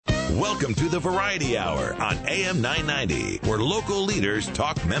Welcome to the Variety Hour on AM 990, where local leaders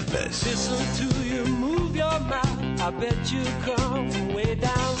talk Memphis. Listen to you move your mouth. I bet you come from way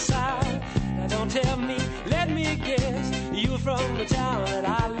down south. Now don't tell me, let me guess. You're from the town that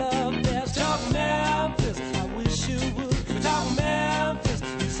I love best. Talk Memphis, I wish you would. Talk Memphis,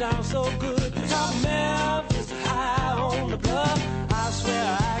 you sound so good. Talk Memphis, high on the bluff. I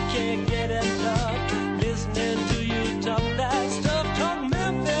swear I can't get enough. Listening to you talk that stuff. Talk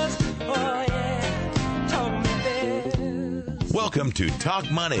Memphis, oh yeah. Talk Memphis. Welcome to Talk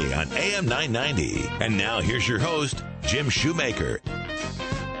Money on AM 990. And now here's your host, Jim Shoemaker.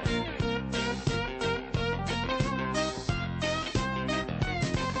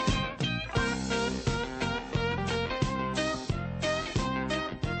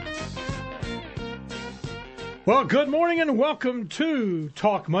 Well, good morning and welcome to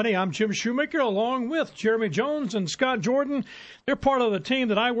Talk Money. I'm Jim Shoemaker along with Jeremy Jones and Scott Jordan. They're part of the team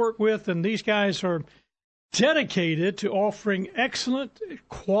that I work with, and these guys are dedicated to offering excellent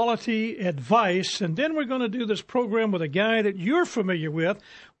quality advice. And then we're going to do this program with a guy that you're familiar with,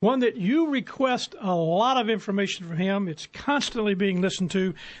 one that you request a lot of information from him. It's constantly being listened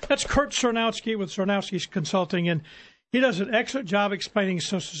to. That's Kurt Cernowski with Cernowski's Consulting, and he does an excellent job explaining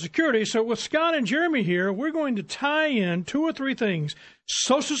Social Security. So with Scott and Jeremy here, we're going to tie in two or three things.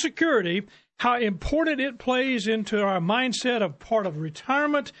 Social Security, how important it plays into our mindset of part of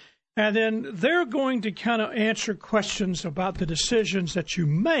retirement, and then they're going to kind of answer questions about the decisions that you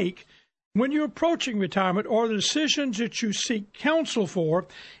make when you're approaching retirement or the decisions that you seek counsel for.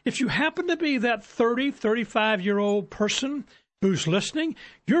 If you happen to be that 30, 35-year-old person who's listening,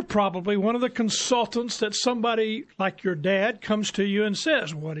 you're probably one of the consultants that somebody like your dad comes to you and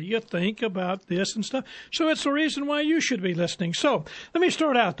says, what do you think about this and stuff? So it's the reason why you should be listening. So let me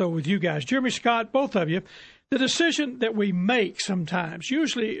start out, though, with you guys. Jeremy, Scott, both of you. The decision that we make sometimes,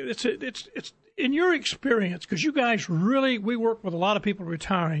 usually it's in your experience, because you guys really, we work with a lot of people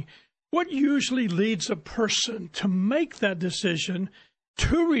retiring. What usually leads a person to make that decision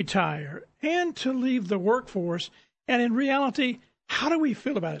to retire and to leave the workforce? And in reality, how do we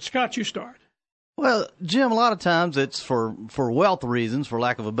feel about it? Scott, you start. Well, Jim, a lot of times it's for wealth reasons, for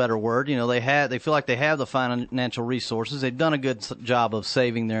lack of a better word. You know, they feel like they have the financial resources. They've done a good job of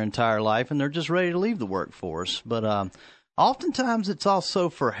saving their entire life, and they're just ready to leave the workforce. But oftentimes it's also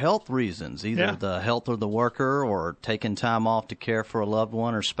for health reasons, either the health of the worker or taking time off to care for a loved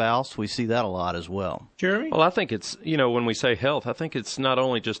one or spouse. We see that a lot as well. Jeremy? Well, I think it's, when we say health, I think it's not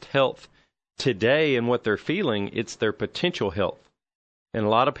only just health today and what they're feeling, it's their potential health. And a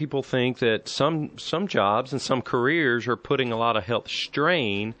lot of people think that some jobs and some careers are putting a lot of health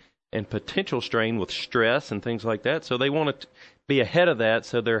strain and potential strain with stress and things like that. So they want to be ahead of that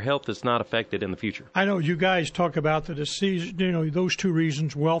so their health is not affected in the future. I know you guys talk about the disease, those two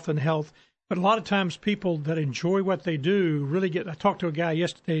reasons, wealth and health. But a lot of times people that enjoy what they do really get, I talked to a guy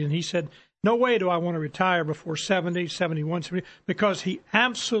yesterday and he said, no way do I want to retire before 70, 71, 70, because he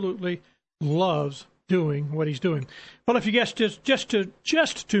absolutely loves doing what he's doing. Well, if you guys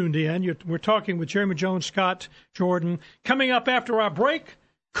just tuned in, we're talking with Jeremy Jones, Scott Jordan. Coming up after our break,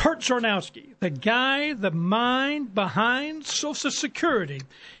 Kurt Cernowski, the guy, the mind behind Social Security.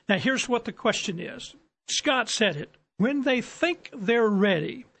 Now, here's what the question is. Scott said it. When they think they're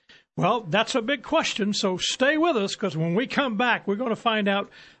ready. Well, that's a big question, so stay with us, because when we come back, we're going to find out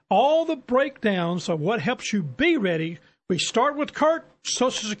all the breakdowns of what helps you be ready. We start with Kurt,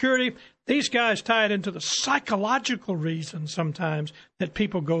 Social Security. These guys tie it into the psychological reasons sometimes that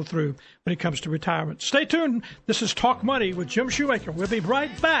people go through when it comes to retirement. Stay tuned. This is Talk Money with Jim Shoemaker. We'll be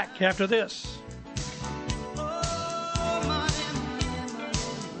right back after this.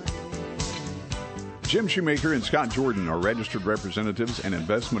 Jim Shoemaker and Scott Jordan are registered representatives and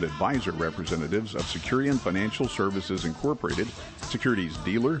investment advisor representatives of Securian Financial Services Incorporated, securities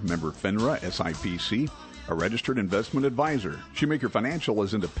dealer, member FINRA, SIPC, a registered investment advisor. Shoemaker Financial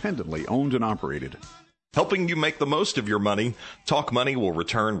is independently owned and operated. Helping you make the most of your money. Talk Money will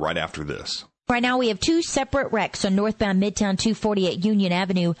return right after this. Right now we have two separate wrecks on northbound Midtown 240 at Union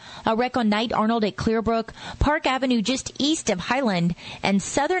Avenue, a wreck on Knight Arnold at Clearbrook, Park Avenue just east of Highland, and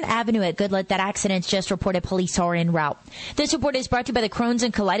Southern Avenue at Goodlet. That accident's just reported. Police are en route. This report is brought to you by the Crohn's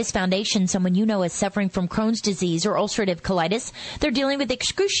and Colitis Foundation. Someone you know is suffering from Crohn's disease or ulcerative colitis. They're dealing with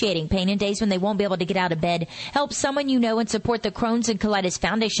excruciating pain and days when they won't be able to get out of bed. Help someone you know and support the Crohn's and Colitis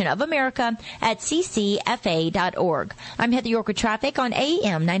Foundation of America at ccfa.org. I'm Heather York with traffic on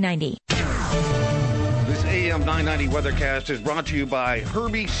AM 990. AM 990 Weathercast is brought to you by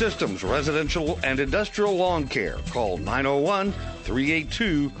Herbie Systems Residential and Industrial Lawn Care. Call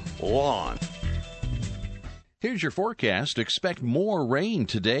 901-382-LAWN. Here's your forecast. Expect more rain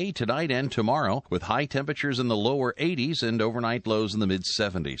today, tonight, and tomorrow, with high temperatures in the lower 80s and overnight lows in the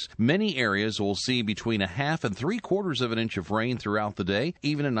mid-70s. Many areas will see between 1/2 and 3/4 of an inch of rain throughout the day,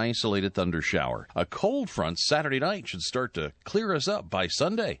 even an isolated thunder shower. A cold front Saturday night should start to clear us up by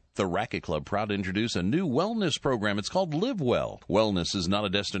Sunday. The Racket Club proud to introduce a new wellness program. It's called Live Well. Wellness is not a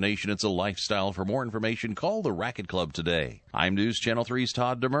destination, it's a lifestyle. For more information, call the Racket Club today. I'm News Channel 3's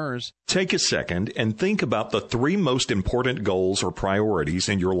Todd Demers. Take a second and think about the 3 most important goals or priorities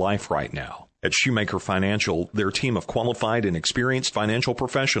in your life right now. At Shoemaker Financial, their team of qualified and experienced financial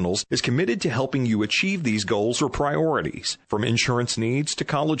professionals is committed to helping you achieve these goals or priorities. From insurance needs to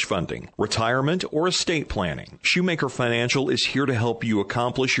college funding, retirement, or estate planning, Shoemaker Financial is here to help you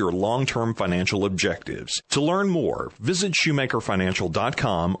accomplish your long-term financial objectives. To learn more, visit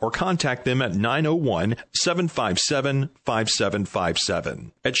shoemakerfinancial.com or contact them at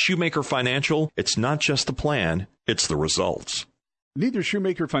 901-757-5757. At Shoemaker Financial, it's not just the plan, it's the results. Neither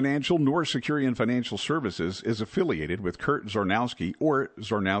Shoemaker Financial nor Securian Financial Services is affiliated with Kurt Zarnowski or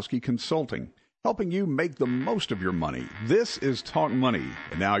Zarnowski Consulting, helping you make the most of your money. This is Talk Money.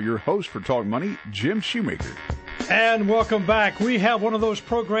 And now your host for Talk Money, Jim Shoemaker. And welcome back. We have one of those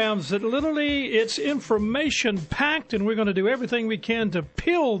programs that literally it's information-packed, and we're going to do everything we can to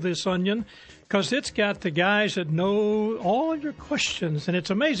peel this onion because it's got the guys that know all your questions, and it's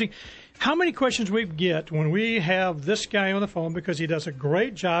amazing how many questions we get when we have this guy on the phone because he does a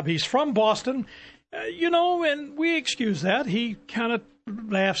great job. He's from Boston, and we excuse that. He kind of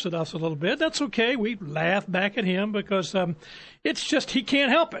laughs at us a little bit. That's okay. We laugh back at him because it's just he can't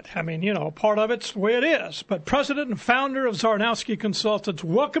help it. I mean, part of it's the way it is. But president and founder of Zarnowski Consultants,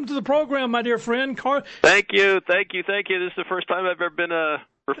 welcome to the program, my dear friend. Thank you. This is the first time I've ever been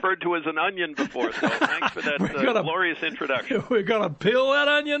referred to as an onion before, so thanks for that glorious introduction. We're going to peel that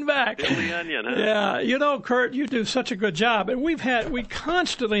onion back. Peel the onion, Yeah, huh? Kurt, you do such a good job. And we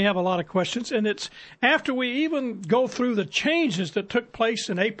constantly have a lot of questions, and it's after we even go through the changes that took place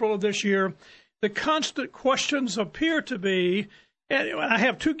in April of this year, the constant questions appear to be, and I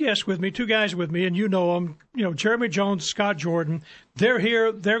have two guys with me, and you know them, Jeremy Jones, Scott Jordan. They're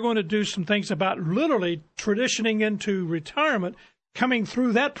here. They're going to do some things about literally transitioning into retirement, coming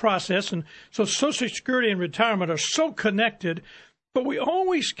through that process. And so Social Security and retirement are so connected, but we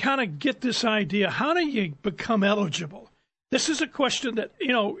always kind of get this idea, how do you become eligible? This is a question that,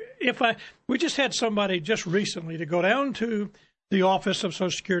 we just had somebody just recently to go down to the office of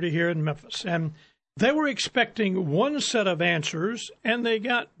Social Security here in Memphis, and they were expecting one set of answers, and they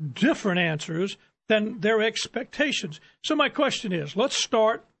got different answers than their expectations. So my question is, let's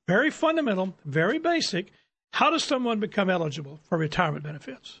start very fundamental, very basic. How does someone become eligible for retirement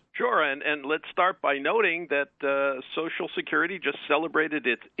benefits? Sure, and let's start by noting that Social Security just celebrated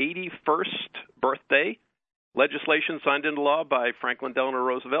its 81st birthday. Legislation signed into law by Franklin Delano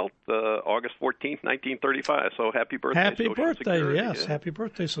Roosevelt, August 14th, 1935. So happy birthday, Happy Social birthday, Security. yes. Happy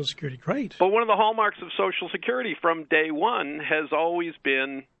birthday, Social Security. Great. But one of the hallmarks of Social Security from day one has always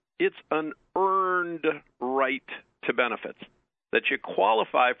been it's an earned right to benefits, that you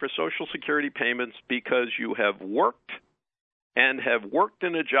qualify for Social Security payments because you have worked and have worked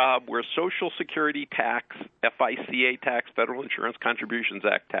in a job where Social Security tax, FICA tax, Federal Insurance Contributions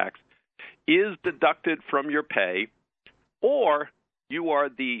Act tax, is deducted from your pay, or you are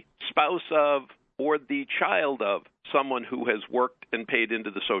the spouse of or the child of someone who has worked and paid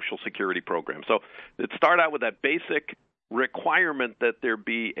into the Social Security program. So it started out with that basic requirement that there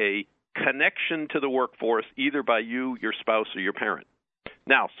be a connection to the workforce either by you, your spouse, or your parent.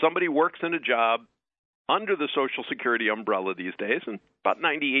 Now, somebody works in a job under the Social Security umbrella these days, and about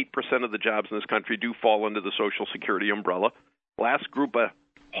 98% of the jobs in this country do fall under the Social Security umbrella. Last group of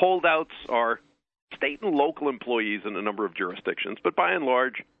holdouts are state and local employees in a number of jurisdictions, but by and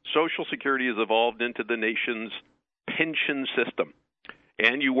large, Social Security has evolved into the nation's pension system.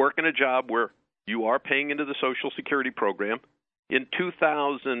 And you work in a job where you are paying into the Social Security program. In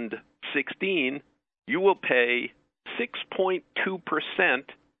 2016, you will pay 6.2%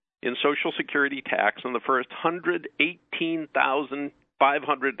 in Social Security tax on the first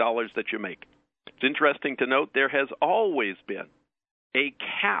 $118,500 that you make. It's interesting to note there has always been a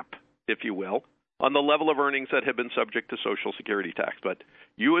cap, if you will, on the level of earnings that have been subject to Social Security tax. But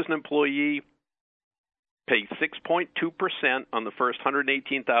you as an employee pay 6.2% on the first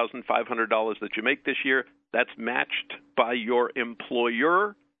 $118,500 that you make this year. That's matched by your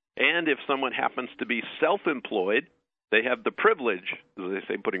employer. And if someone happens to be self-employed, they have the privilege, as they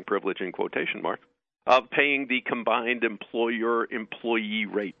say, putting privilege in quotation marks, of paying the combined employer-employee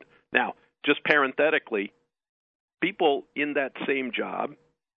rate. Now, just parenthetically, people in that same job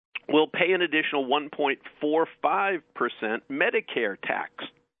will pay an additional 1.45% Medicare tax,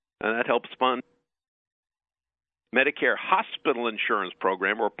 and that helps fund Medicare Hospital Insurance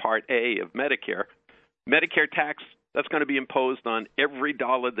Program, or Part A of Medicare. Medicare tax, that's going to be imposed on every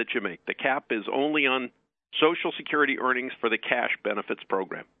dollar that you make. The cap is only on Social Security earnings for the cash benefits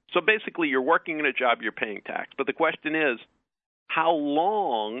program. So basically, you're working in a job, you're paying tax. But the question is, how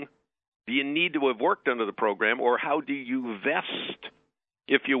long do you need to have worked under the program, or how do you vest,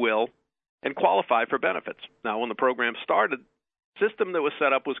 if you will, and qualify for benefits? Now, when the program started, the system that was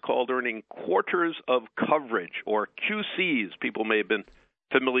set up was called earning quarters of coverage, or QCs. People may have been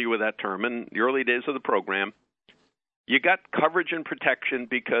familiar with that term. In the early days of the program, you got coverage and protection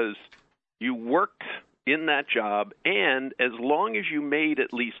because you worked in that job, and as long as you made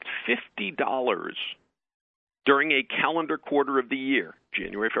at least $50 during a calendar quarter of the year,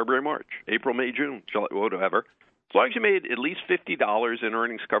 January, February, March, April, May, June, whatever, as long as you made at least $50 in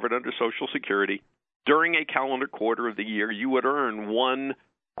earnings covered under Social Security during a calendar quarter of the year, you would earn 1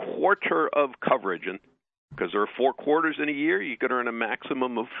 quarter of coverage. And because there are 4 quarters in a year, you could earn a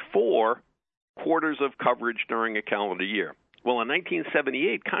maximum of 4 quarters of coverage during a calendar year. Well, in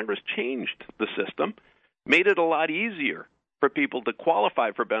 1978, Congress changed the system, made it a lot easier for people to qualify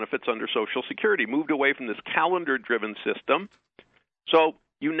for benefits under Social Security, moved away from this calendar-driven system. So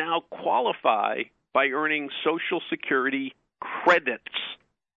you now qualify by earning Social Security credits,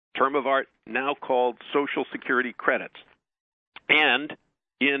 term of art now called Social Security credits. And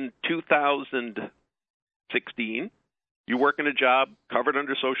in 2016, you work in a job covered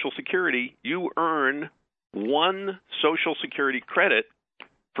under Social Security, you earn 1 Social Security credit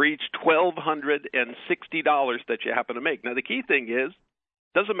for each $1,260 that you happen to make. Now, the key thing is,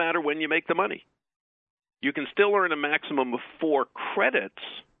 it doesn't matter when you make the money. You can still earn a maximum of 4 credits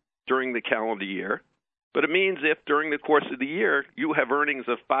during the calendar year, but it means if during the course of the year you have earnings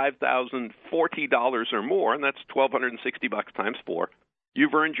of $5,040 or more, and that's $1,260 times 4,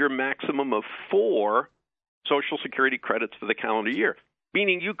 you've earned your maximum of 4 Social Security credits for the calendar year,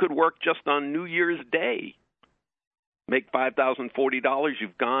 meaning you could work just on New Year's Day, make $5,040,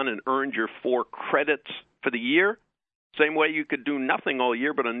 you've gone and earned your 4 credits for the year. Same way you could do nothing all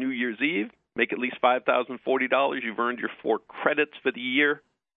year, but on New Year's Eve, make at least $5,040, you've earned your 4 credits for the year.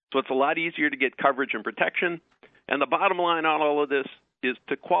 So it's a lot easier to get coverage and protection. And the bottom line on all of this is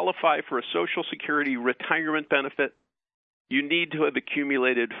to qualify for a Social Security retirement benefit, you need to have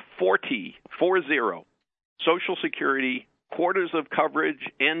accumulated 40 Social Security quarters of coverage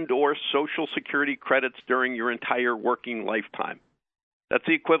and or Social Security credits during your entire working lifetime. That's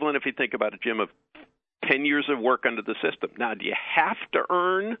the equivalent, if you think about it, Jim, of 10 years of work under the system. Now, do you have to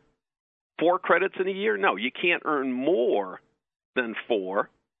earn 4 credits in a year? No, you can't earn more than 4.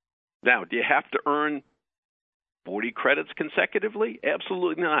 Now, do you have to earn 40 credits consecutively?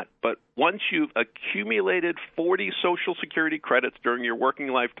 Absolutely not. But once you've accumulated 40 Social Security credits during your working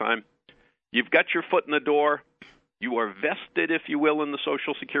lifetime, you've got your foot in the door. You are vested, if you will, in the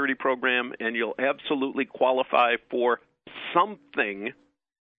Social Security program, and you'll absolutely qualify for something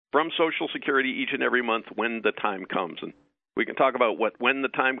from Social Security each and every month when the time comes. And we can talk about what when the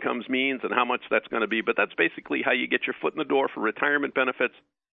time comes means and how much that's going to be, but that's basically how you get your foot in the door for retirement benefits.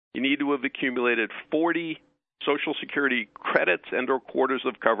 You need to have accumulated 40 Social Security credits and or quarters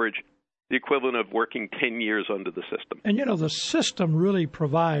of coverage, the equivalent of working 10 years under the system. And, you know, the system really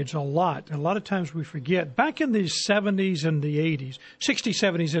provides a lot. A lot of times we forget. Back in the 70s and the 80s, 60s,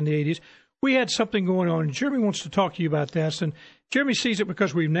 70s, and the 80s, we had something going on. And Jeremy wants to talk to you about this. And Jeremy sees it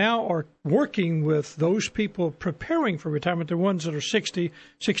because we now are working with those people preparing for retirement, the ones that are 60,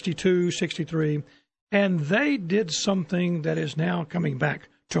 62, 63, and they did something that is now coming back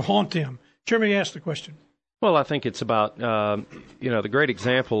to haunt them. Jeremy asked the question. Well, I think it's about, the great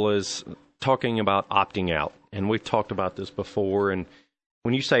example is talking about opting out. And we've talked about this before. And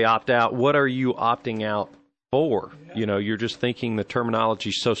when you say opt out, what are you opting out for? You know, you're just thinking the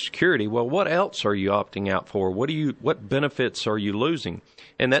terminology Social Security. Well, what else are you opting out for? What benefits are you losing?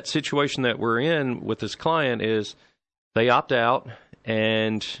 And that situation that we're in with this client is they opt out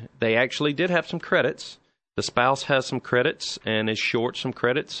and they actually did have some credits. The spouse has some credits and is short some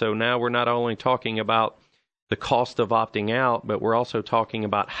credits. So now we're not only talking about the cost of opting out, but we're also talking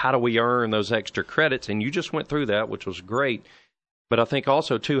about how do we earn those extra credits. And you just went through that, which was great. But I think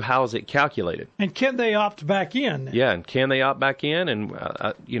also, too, how is it calculated? And can they opt back in? Yeah, and can they opt back in? And,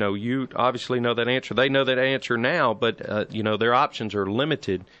 you obviously know that answer. They know that answer now, but, their options are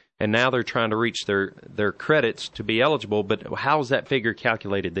limited. And now they're trying to reach their credits to be eligible. But how is that figure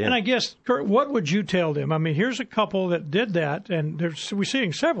calculated then? And I guess, Kurt, what would you tell them? I mean, here's a couple that did that, and we're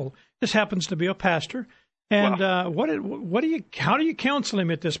seeing several. This happens to be a pastor. And how do you counsel him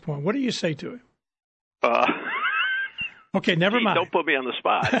at this point? What do you say to him? Okay, never mind. Don't put me on the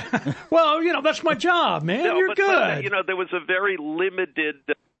spot. Well, that's my job, man. No, You're good. But, there was a very limited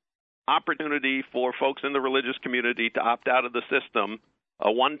opportunity for folks in the religious community to opt out of the system,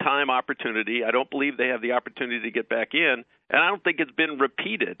 a one-time opportunity. I don't believe they have the opportunity to get back in, and I don't think it's been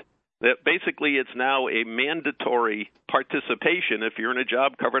repeated. That basically it's now a mandatory participation. If you're in a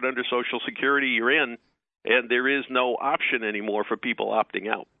job covered under Social Security, you're in, and there is no option anymore for people opting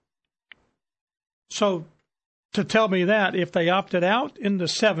out. So to tell me that if they opted out in the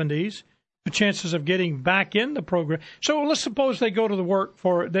 70s, the chances of getting back in the program. So let's suppose they go to the work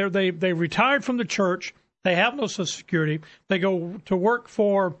for they retired from the church. They have no Social Security. They go to work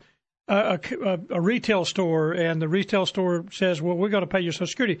for a retail store, and the retail store says, well, we're going to pay your Social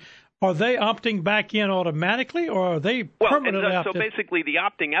Security. Are they opting back in automatically, or are they permanently opted? So basically the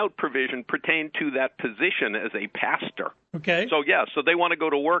opting out provision pertained to that position as a pastor. Okay. So, so they want to go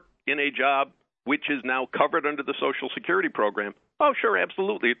to work in a job which is now covered under the Social Security program. Oh, sure,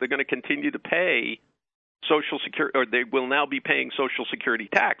 absolutely. They're going to continue to pay Social Security, or they will now be paying Social Security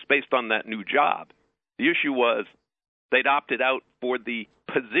tax based on that new job. The issue was they'd opted out for the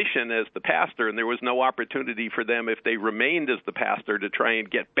position as the pastor, and there was no opportunity for them, if they remained as the pastor, to try and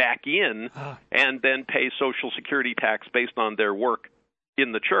get back in and then pay Social Security tax based on their work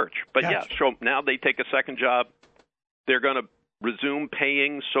in the church. But so now they take a second job. They're going to resume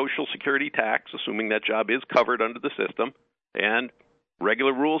paying Social Security tax, assuming that job is covered under the system, and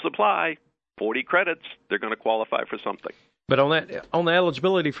regular rules apply. 40 credits, they're going to qualify for something. But on the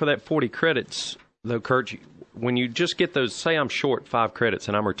eligibility for that 40 credits, though, Kurt, when you just get those, say I'm short 5 credits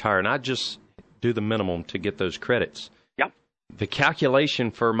and I'm retired, and I just do the minimum to get those credits. Yep. The calculation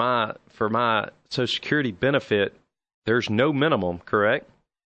for my Social Security benefit, there's no minimum, correct?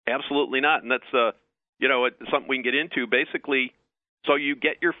 Absolutely not, and that's it's something we can get into. Basically, so you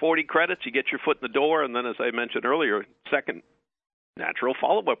get your 40 credits, you get your foot in the door, and then, as I mentioned earlier, second natural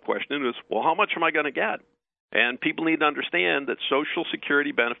follow-up question is, well, how much am I going to get? And people need to understand that Social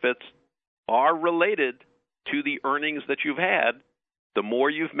Security benefits are related to the earnings that you've had. The more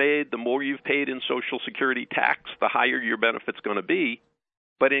you've made, the more you've paid in Social Security tax, the higher your benefit's going to be.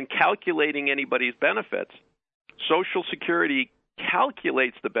 But in calculating anybody's benefits, Social Security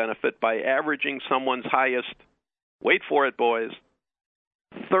calculates the benefit by averaging someone's highest, wait for it, boys,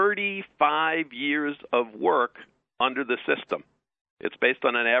 35 years of work under the system. It's based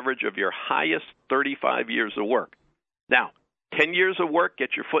on an average of your highest 35 years of work. Now, 10 years of work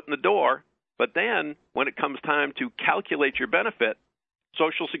gets your foot in the door, but then when it comes time to calculate your benefit,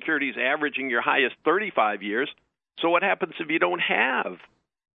 Social Security is averaging your highest 35 years. So what happens if you don't have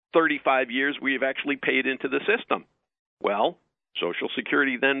 35 years where you've actually paid into the system? Well, Social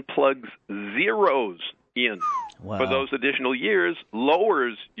Security then plugs zeros in for those additional years,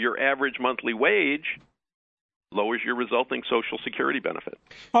 lowers your average monthly wage, lowers your resulting Social Security benefit.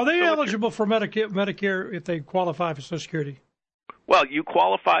 Are they eligible for Medicare if they qualify for Social Security? Well, you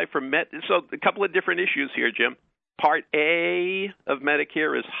qualify for so a couple of different issues here, Jim. Part A of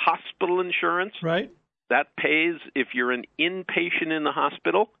Medicare is hospital insurance. Right. That pays if you're an inpatient in the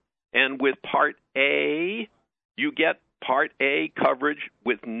hospital. And with Part A, you get Part A coverage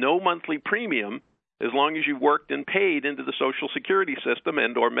with no monthly premium as long as you've worked and paid into the Social Security system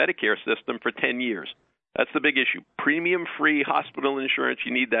and or Medicare system for 10 years. That's the big issue. Premium-free hospital insurance,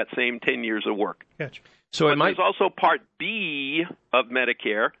 you need that same 10 years of work. Gotcha. So there's also Part B of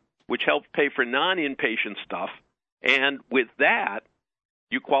Medicare, which helps pay for non-inpatient stuff. And with that,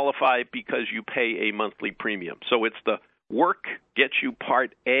 you qualify because you pay a monthly premium. So it's the work gets you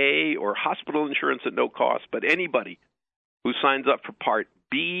Part A or hospital insurance at no cost, but anybody who signs up for Part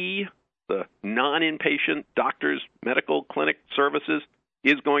B, the non-inpatient doctors, medical clinic services,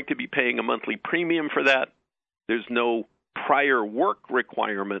 is going to be paying a monthly premium for that. There's no prior work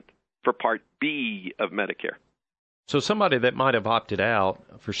requirement for Part B of Medicare. So somebody that might have opted out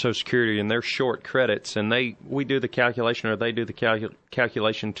for Social Security and they're short credits, and we do the calculation, or they do the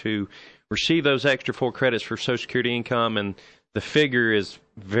calculation to receive those extra 4 credits for Social Security income, and the figure is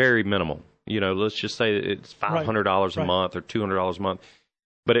very minimal. Let's just say it's $500 a month or $200 a month.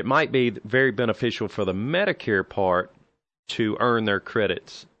 But it might be very beneficial for the Medicare part to earn their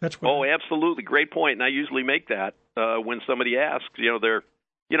credits. Absolutely. Great point. And I usually make that when somebody asks, they're,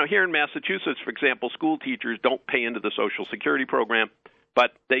 here in Massachusetts, for example, school teachers don't pay into the Social Security program,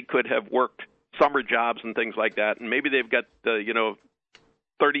 but they could have worked summer jobs and things like that. And maybe they've got,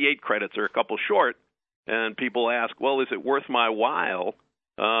 38 credits or a couple short. And people ask, well, is it worth my while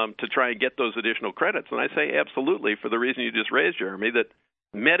to try and get those additional credits? And I say absolutely, for the reason you just raised, Jeremy, that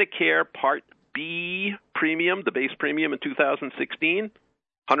Medicare Part B premium, the base premium in 2016,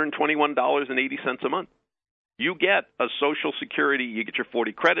 $121.80 a month. You get a Social Security, you get your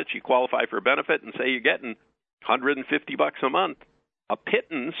 40 credits, you qualify for a benefit, and say you're getting $150 a month, a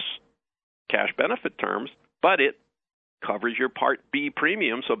pittance, cash benefit terms, but it covers your Part B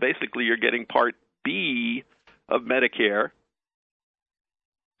premium. So basically you're getting Part B of Medicare,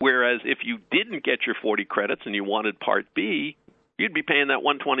 whereas if you didn't get your 40 credits and you wanted Part B, you'd be paying that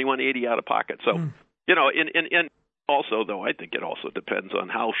 $121.80 out of pocket. So, you know, and also, though, I think it also depends on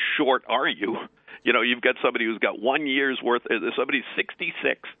how short are you. You know, you've got somebody who's got 1 year's worth, somebody's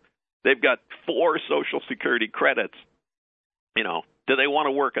 66, they've got 4 Social Security credits. You know, do they want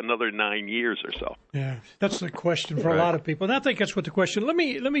to work another 9 years or so? Yeah, that's the question for a lot of people. And I think that's what the question.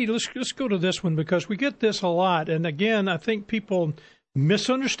 Let's go to this one, because we get this a lot. And again, I think people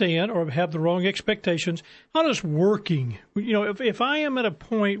misunderstand or have the wrong expectations. How does working, you know, if I am at a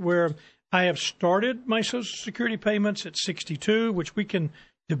point where I have started my Social Security payments at 62, which we can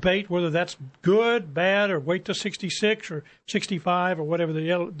debate whether that's good, bad, or wait till 66 or 65 or whatever the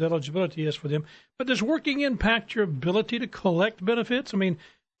eligibility is for them. But does working impact your ability to collect benefits? I mean,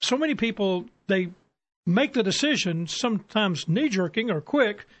 so many people, they make the decision, sometimes knee-jerking or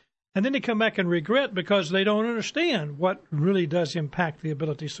quick, and then they come back and regret because they don't understand what really does impact the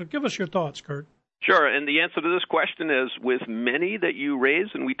ability. So give us your thoughts, Kurt. Sure, and the answer to this question is, with many that you raise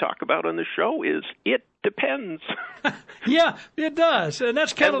and we talk about on the show, is it depends. Yeah, it does, and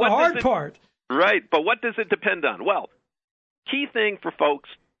that's kind of the hard part. Right, but what does it depend on? Well, key thing for folks,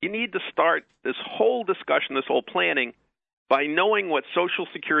 you need to start this whole discussion, this whole planning, by knowing what Social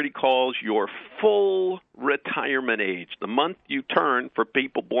Security calls your full retirement age. The month you turn, for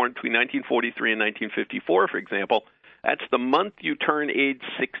people born between 1943 and 1954, for example, that's the month you turn age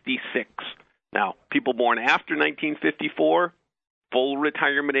 66. Now, people born after 1954, full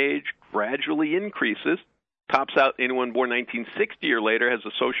retirement age gradually increases, tops out anyone born 1960 or later has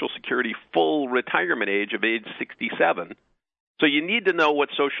a Social Security full retirement age of age 67. So you need to know what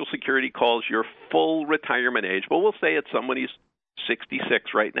Social Security calls your full retirement age. Well, we'll say it's somebody's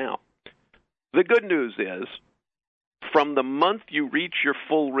 66 right now. The good news is, from the month you reach your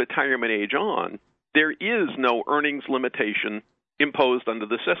full retirement age on, there is no earnings limitation imposed under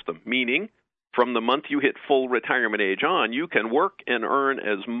the system, meaning from the month you hit full retirement age on, you can work and earn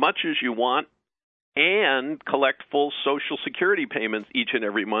as much as you want and collect full Social Security payments each and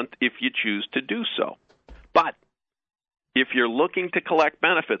every month if you choose to do so. But if you're looking to collect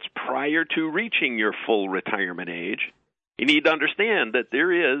benefits prior to reaching your full retirement age, you need to understand that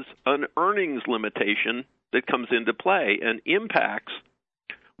there is an earnings limitation that comes into play and impacts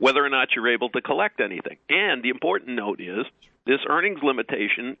whether or not you're able to collect anything. And the important note is, this earnings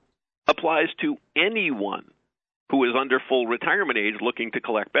limitation applies to anyone who is under full retirement age looking to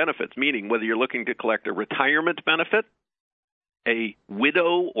collect benefits, meaning whether you're looking to collect a retirement benefit, a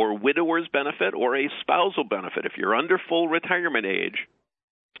widow or widower's benefit, or a spousal benefit. If you're under full retirement age,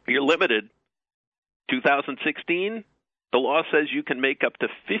 you're limited. 2016, the law says you can make up to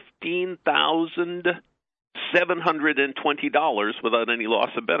 $15,720 without any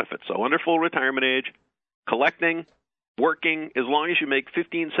loss of benefits. So under full retirement age, collecting, working, as long as you make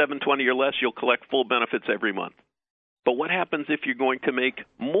 $15,720 or less, you'll collect full benefits every month. But what happens if you're going to make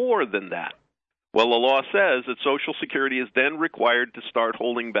more than that? Well, the law says that Social Security is then required to start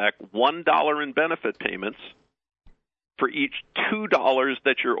holding back $1 in benefit payments for each $2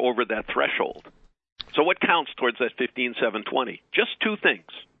 that you're over that threshold. So what counts towards that $15,720? Just two things.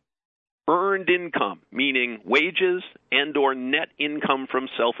 Earned income, meaning wages and or net income from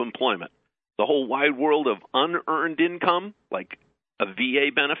self-employment. The whole wide world of unearned income, like a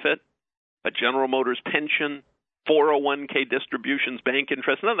VA benefit, a General Motors pension, 401k distributions, bank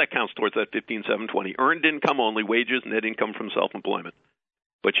interest, none of that counts towards that $15,720. Earned income only, wages, net income from self-employment.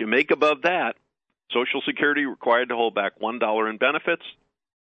 But you make above that, Social Security required to hold back $1 in benefits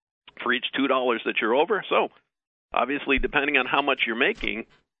for each $2 that you're over. So, obviously, depending on how much you're making,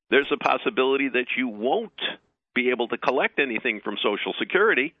 there's a possibility that you won't be able to collect anything from Social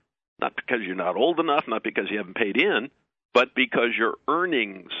Security, not because you're not old enough, not because you haven't paid in, but because your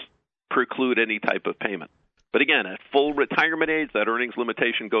earnings preclude any type of payment. But again, at full retirement age, that earnings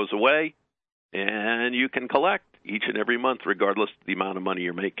limitation goes away, and you can collect each and every month, regardless of the amount of money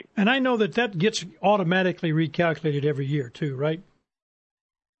you're making. And I know that gets automatically recalculated every year, too, right?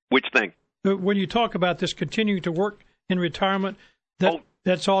 Which thing? When you talk about this continuing to work in retirement,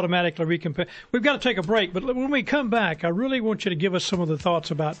 that's automatically recompensated. We've got to take a break, but when we come back, I really want you to give us some of the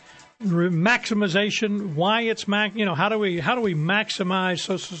thoughts about maximization, why it's how do we maximize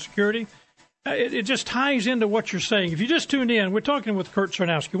Social Security? it just ties into what you're saying. If you just tuned in, we're talking with Kurt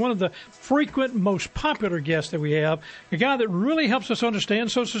Czarnowski, one of the frequent, most popular guests that we have, a guy that really helps us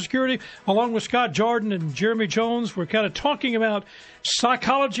understand Social Security, along with Scott Jordan and Jeremy Jones. We're kind of talking about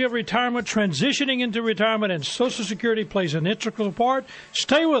psychology of retirement, transitioning into retirement, and Social Security plays an integral part.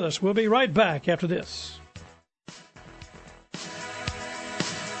 Stay with us. We'll be right back after this.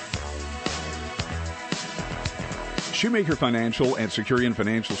 Shoemaker Financial and Securian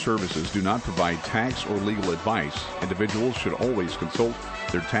Financial Services do not provide tax or legal advice. Individuals should always consult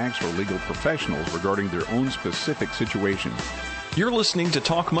their tax or legal professionals regarding their own specific situation. You're listening to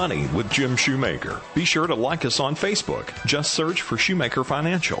Talk Money with Jim Shoemaker. Be sure to like us on Facebook. Just search for Shoemaker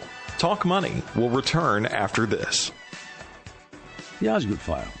Financial. Talk Money will return after this. The Osgood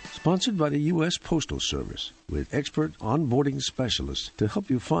File, sponsored by the U.S. Postal Service, with expert onboarding specialists to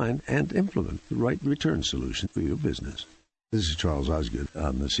help you find and implement the right return solution for your business. This is Charles Osgood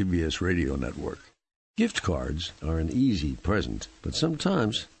on the CBS Radio Network. Gift cards are an easy present, but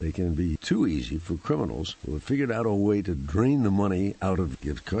sometimes they can be too easy for criminals who have figured out a way to drain the money out of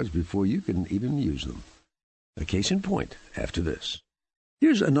gift cards before you can even use them. A case in point after this.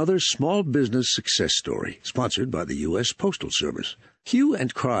 Here's another small business success story, sponsored by the U.S. Postal Service. Hue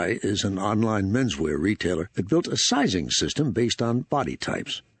 & Cry is an online menswear retailer that built a sizing system based on body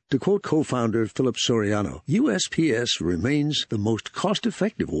types. To quote co-founder Philip Soriano, USPS remains the most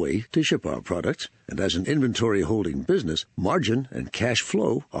cost-effective way to ship our products, and as an inventory-holding business, margin and cash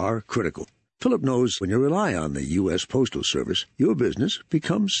flow are critical. Philip knows when you rely on the U.S. Postal Service, your business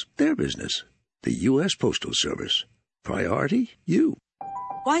becomes their business. The U.S. Postal Service. Priority, you.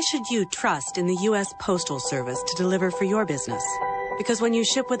 Why should you trust in the U.S. Postal Service to deliver for your business? Because when you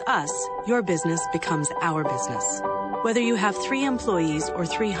ship with us, your business becomes our business. Whether you have 3 employees or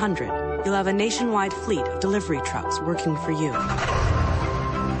 300, you'll have a nationwide fleet of delivery trucks working for you.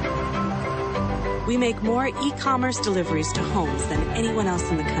 We make more e-commerce deliveries to homes than anyone else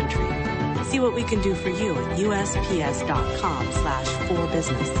in the country. See what we can do for you at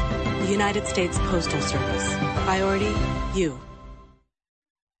USPS.com/forbusiness. The United States Postal Service. Priority, you.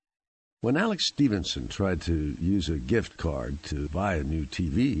 When Alex Stevenson tried to use a gift card to buy a new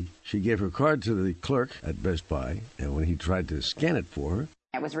TV, she gave her card to the clerk at Best Buy, and when he tried to scan it for her,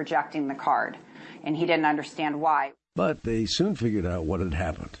 it was rejecting the card, and he didn't understand why. But they soon figured out what had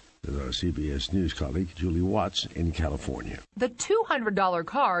happened. With our CBS News colleague, Julie Watts, in California. The $200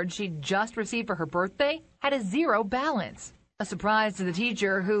 card she'd just received for her birthday had a 0 balance. A surprise to the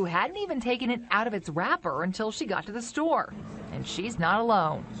teacher, who hadn't even taken it out of its wrapper until she got to the store. And she's not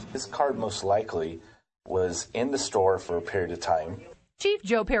alone. This card most likely was in the store for a period of time. Chief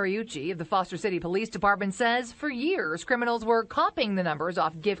Joe Periucci of the Foster City Police Department says for years criminals were copying the numbers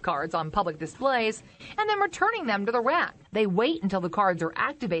off gift cards on public displays and then returning them to the rack. They wait until the cards are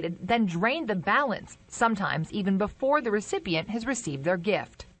activated, then drain the balance, sometimes even before the recipient has received their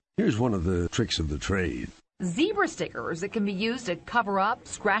gift. Here's one of the tricks of the trade. Zebra stickers that can be used to cover up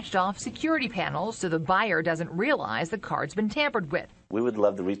scratched off security panels so the buyer doesn't realize the card's been tampered with. We would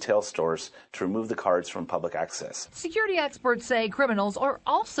love the retail stores to remove the cards from public access. Security experts say criminals are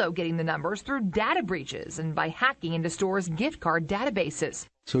also getting the numbers through data breaches and by hacking into stores' gift card databases.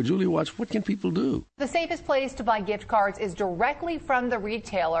 So, Julie Watts, what can people do? The safest place to buy gift cards is directly from the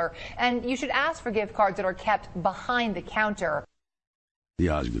retailer, and you should ask for gift cards that are kept behind the counter. The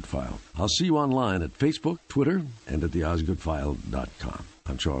Osgood File. I'll see you online at Facebook, Twitter, and at theosgoodfile.com.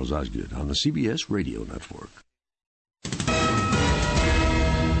 I'm Charles Osgood on the CBS Radio Network.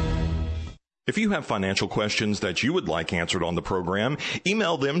 If you have financial questions that you would like answered on the program,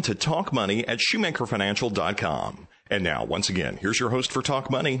 email them to talkmoney@shoemakerfinancial.com. And now, once again, here's your host for Talk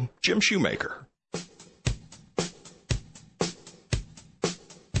Money, Jim Shoemaker.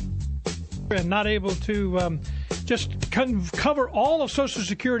 And not able to just cover all of Social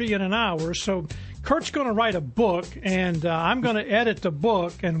Security in an hour. So Kurt's going to write a book, and I'm going to edit the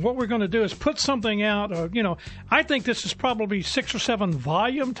book. And what we're going to do is put something out. I think this is probably 6 or 7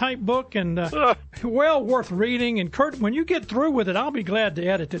 volume type book, and well worth reading. And Kurt, when you get through with it, I'll be glad to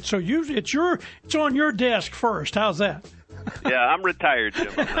edit it. So it's on your desk first. How's that? Yeah, I'm retired,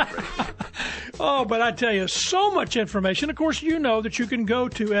 Jim. I'm not ready. Oh, but I tell you, so much information. Of course, you know that you can go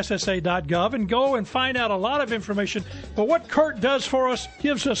to SSA.gov and go and find out a lot of information. But what Kurt does for us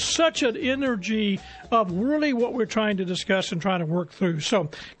gives us such an energy of really what we're trying to discuss and trying to work through.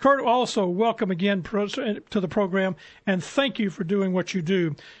 So, Kurt, also welcome again to the program, and thank you for doing what you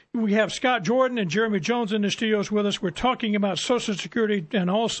do. We have Scott Jordan and Jeremy Jones in the studios with us. We're talking about Social Security and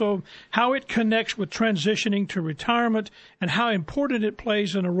also how it connects with transitioning to retirement and how important it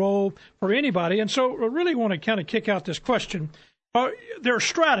plays in a role for anybody. And so I really want to kind of kick out this question. there are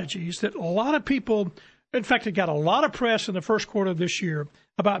strategies that a lot of people, in fact, it got a lot of press in the first quarter of this year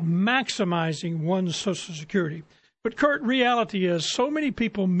about maximizing one's Social Security. But, Kurt, reality is so many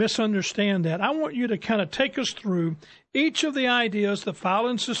people misunderstand that. I want you to kind of take us through each of the ideas. The file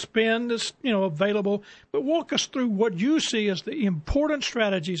and suspend is, available, but walk us through what you see as the important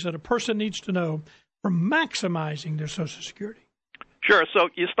strategies that a person needs to know for maximizing their Social Security. Sure. So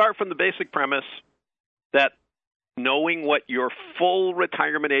you start from the basic premise that knowing what your full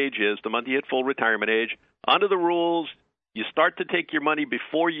retirement age is, the month you hit full retirement age, under the rules, you start to take your money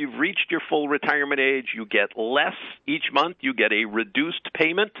before you've reached your full retirement age. You get less each month. You get a reduced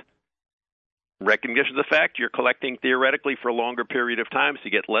payment. Recognition of the fact you're collecting theoretically for a longer period of time, so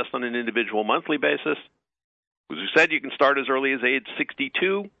you get less on an individual monthly basis. As we said, you can start as early as age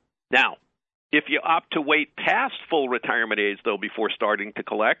 62. Now, if you opt to wait past full retirement age, though, before starting to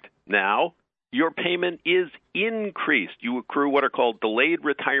collect, now your payment is increased. You accrue what are called delayed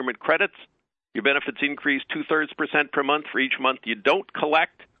retirement credits. Your benefits increase 0.2% per month for each month you don't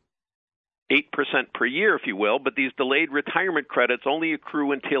collect, 8% per year, if you will, but these delayed retirement credits only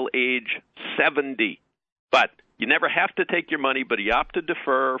accrue until age 70. But you never have to take your money, but you opt to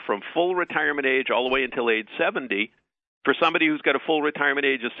defer from full retirement age all the way until age 70. For somebody who's got a full retirement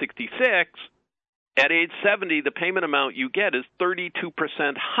age of 66, at age 70, the payment amount you get is 32%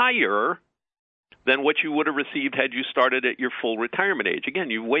 higher than what you would have received had you started at your full retirement age. Again,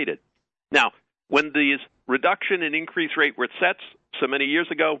 you've waited. Now, when these reduction and increase rate were set so many years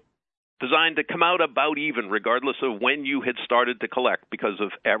ago, designed to come out about even, regardless of when you had started to collect because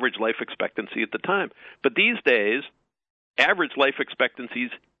of average life expectancy at the time. But these days, average life expectancy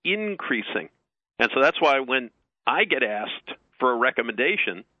is increasing. And so that's why when I get asked for a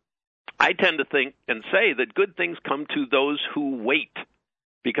recommendation, I tend to think and say that good things come to those who wait,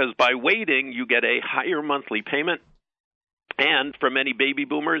 because by waiting, you get a higher monthly payment. And for many baby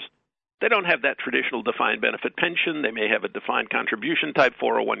boomers, they don't have that traditional defined benefit pension. They may have a defined contribution type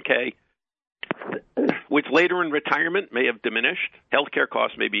 401k, which later in retirement may have diminished. Healthcare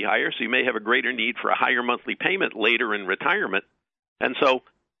costs may be higher, so you may have a greater need for a higher monthly payment later in retirement. And so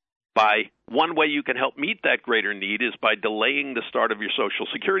one way you can help meet that greater need is by delaying the start of your Social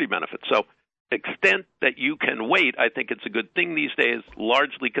Security benefits. So extent that you can wait, I think it's a good thing these days,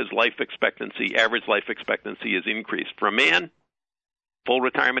 largely because average life expectancy is increased. For a man, full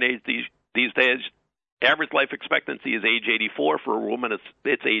retirement age these days, average life expectancy is age 84. For a woman,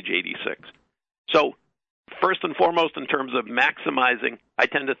 it's age 86. So first and foremost, in terms of maximizing, I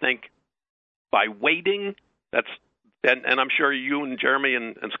tend to think by waiting, and I'm sure you and Jeremy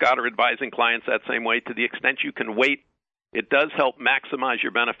and Scott are advising clients that same way. To the extent you can wait, it does help maximize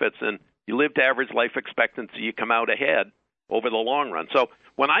your benefits, and you live to average life expectancy, you come out ahead over the long run. So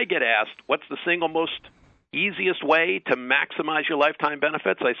when I get asked, what's the single most easiest way to maximize your lifetime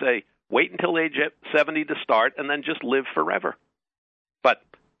benefits, I say, wait until age 70 to start, and then just live forever. But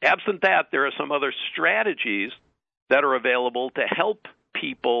absent that, there are some other strategies that are available to help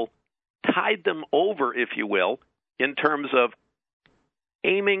people tide them over, if you will, in terms of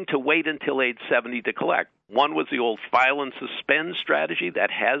aiming to wait until age 70 to collect. One was the old file and suspend strategy that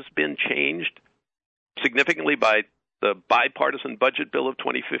has been changed significantly by the bipartisan budget bill of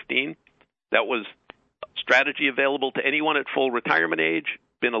 2015. That was strategy available to anyone at full retirement age,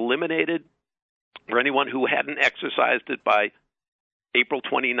 been eliminated for anyone who hadn't exercised it by April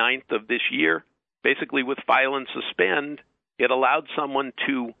 29th of this year. Basically, with file and suspend, it allowed someone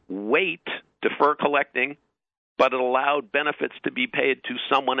to wait, defer collecting, but it allowed benefits to be paid to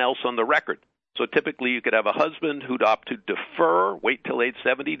someone else on the record. So typically you could have a husband who'd opt to defer, wait till age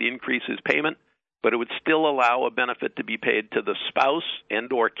 70 to increase his payment, but it would still allow a benefit to be paid to the spouse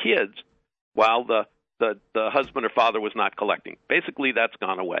and or kids while the husband or father was not collecting. Basically, that's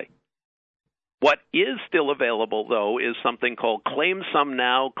gone away. What is still available, though, is something called claim some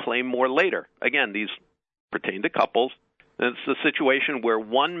now, claim more later. Again, these pertain to couples. And it's a situation where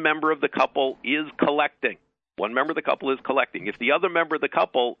one member of the couple is collecting. One member of the couple is collecting. If the other member of the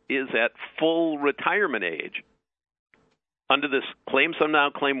couple is at full retirement age, under this claim some now,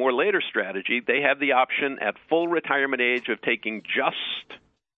 claim more later strategy, they have the option at full retirement age of taking just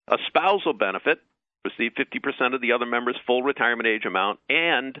a spousal benefit, receive 50% of the other member's full retirement age amount,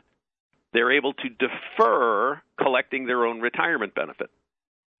 and they're able to defer collecting their own retirement benefit.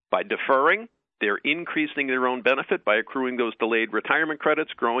 By deferring, they're increasing their own benefit by accruing those delayed retirement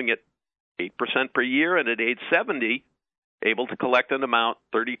credits, growing at 8% per year, and at age 70, able to collect an amount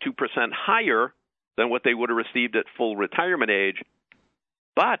 32% higher than what they would have received at full retirement age.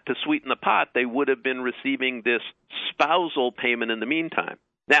 But to sweeten the pot, they would have been receiving this spousal payment in the meantime.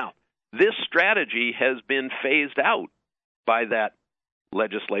 Now, this strategy has been phased out by that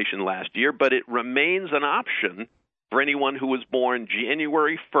legislation last year, but it remains an option for anyone who was born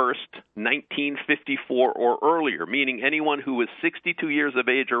January 1st, 1954 or earlier, meaning anyone who was 62 years of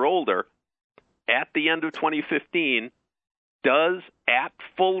age or older at the end of 2015 does, at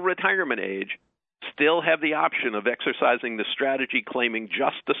full retirement age, still have the option of exercising the strategy claiming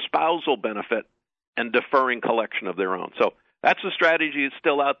just the spousal benefit and deferring collection of their own. So that's a strategy that's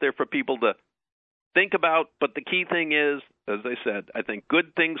still out there for people to think about. But the key thing is, as I said, I think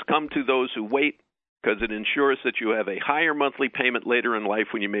good things come to those who wait, because it ensures that you have a higher monthly payment later in life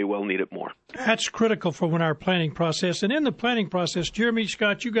when you may well need it more. That's critical for our planning process. And in the planning process, Jeremy,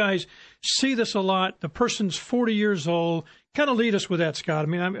 Scott, you guys see this a lot. The person's 40 years old. Kind of lead us with that, Scott.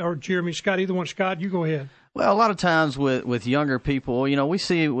 Or Jeremy, Scott, either one. Scott, you go ahead. Well, a lot of times with younger people, we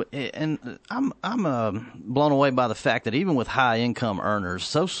see, and I'm blown away by the fact that even with high income earners,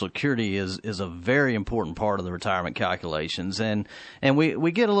 Social Security is a very important part of the retirement calculations, and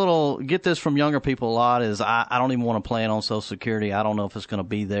we get this from younger people a lot. Is I don't even want to plan on Social Security. I don't know if it's going to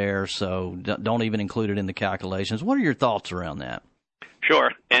be there, so don't even include it in the calculations. What are your thoughts around that?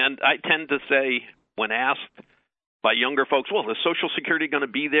 Sure, and I tend to say when asked by younger folks, well, is Social Security going to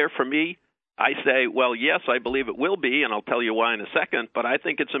be there for me? I say, well, yes, I believe it will be, and I'll tell you why in a second, but I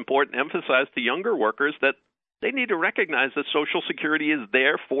think it's important to emphasize to younger workers that they need to recognize that Social Security is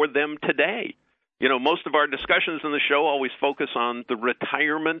there for them today. Most of our discussions in the show always focus on the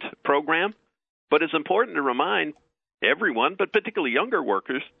retirement program, but it's important to remind everyone, but particularly younger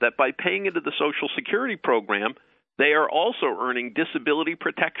workers, that by paying into the Social Security program, they are also earning disability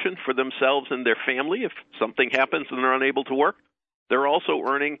protection for themselves and their family if something happens and they're unable to work. They're also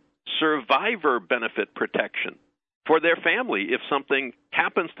earning survivor benefit protection for their family if something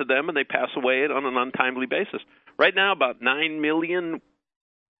happens to them and they pass away on an untimely basis. Right now, about 9 million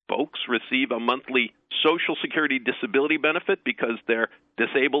folks receive a monthly Social Security disability benefit because they're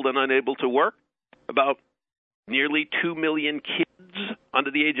disabled and unable to work. About nearly 2 million kids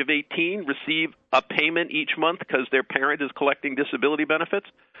under the age of 18 receive a payment each month because their parent is collecting disability benefits.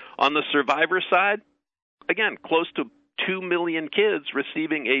 On the survivor side, again, close to 2 million kids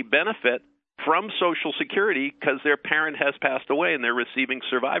receiving a benefit from Social Security because their parent has passed away and they're receiving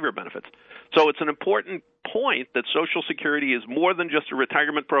survivor benefits. So it's an important point that Social Security is more than just a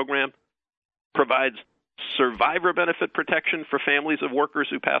retirement program, provides survivor benefit protection for families of workers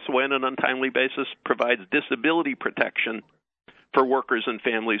who pass away on an untimely basis, provides disability protection for workers and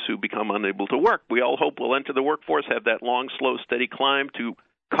families who become unable to work. We all hope we'll enter the workforce, have that long, slow, steady climb to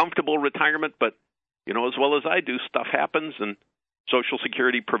comfortable retirement, but as well as I do, stuff happens, and Social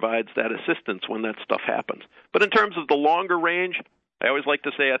Security provides that assistance when that stuff happens. But in terms of the longer range, I always like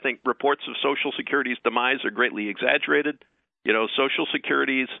to say I think reports of Social Security's demise are greatly exaggerated. Social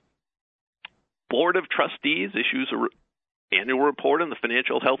Security's Board of Trustees issues an annual report on the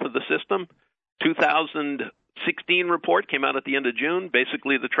financial health of the system. 2016 report came out at the end of June.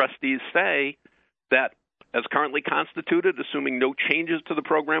 Basically, the trustees say that as currently constituted, assuming no changes to the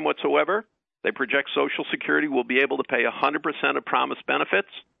program whatsoever, they project Social Security will be able to pay 100% of promised benefits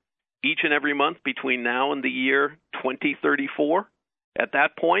each and every month between now and the year 2034. At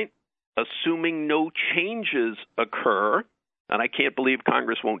that point, assuming no changes occur, and I can't believe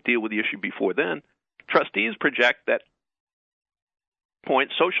Congress won't deal with the issue before then, trustees project that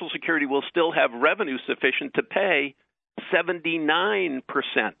point Social Security will still have revenue sufficient to pay 79%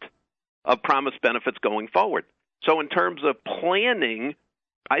 of promised benefits going forward. So in terms of planning,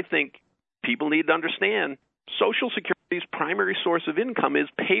 I think people need to understand Social Security's primary source of income is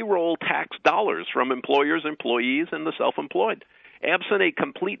payroll tax dollars from employers, employees, and the self-employed. Absent a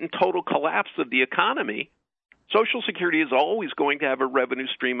complete and total collapse of the economy, Social Security is always going to have a revenue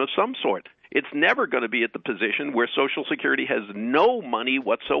stream of some sort. It's never going to be at the position where Social Security has no money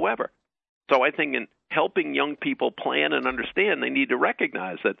whatsoever. So I think in helping young people plan and understand, they need to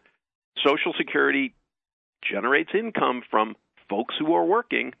recognize that Social Security generates income from folks who are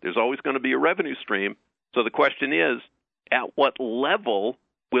working. There's always going to be a revenue stream. So the question is, at what level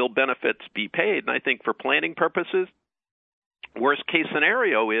will benefits be paid? And I think for planning purposes, worst case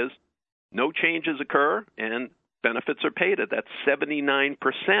scenario is no changes occur and benefits are paid at that 79%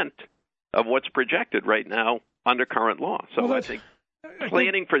 of what's projected right now under current law. So I think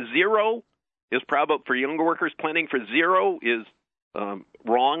planning for zero is probably, for younger workers, planning for zero is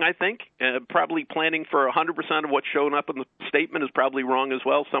wrong, I think. Probably planning for 100% of what's shown up in the statement is probably wrong as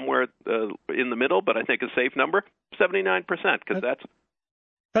well, somewhere in the middle, but I think a safe number, 79%, because that's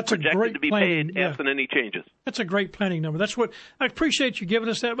That's a projected great to be planning, paid yeah. absent any changes. That's a great planning number. That's what I appreciate you giving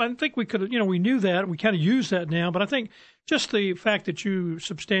us that. I think we could, we knew that. We kind of use that now, but I think just the fact that you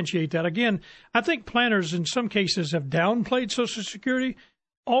substantiate that again, I think planners in some cases have downplayed Social Security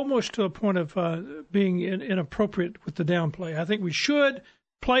almost to a point of being inappropriate with the downplay. I think we should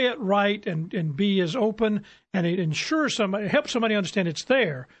play it right and be as open and help somebody understand it's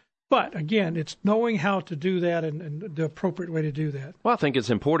there. But, again, it's knowing how to do that and the appropriate way to do that. Well, I think it's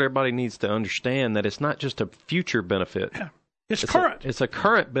important. Everybody needs to understand that it's not just a future benefit. Yeah. It's current. It's a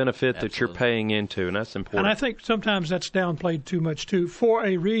current benefit that you're paying into, and that's important. And I think sometimes that's downplayed too much, too, for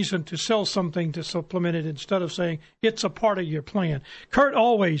a reason to sell something to supplement it instead of saying it's a part of your plan. Kurt,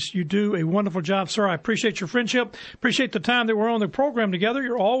 always, you do a wonderful job, sir. I appreciate your friendship, appreciate the time that we're on the program together.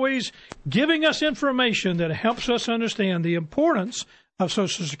 You're always giving us information that helps us understand the importance of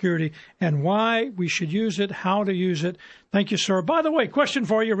Social Security and why we should use it, how to use it. Thank you, sir. By the way, question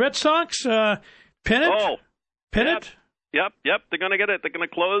for you. Red Sox, pennant? Oh. Pennant? Yep. They're going to get it. They're going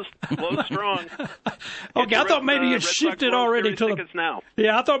to close strong. Okay, I thought maybe you shifted already to the now.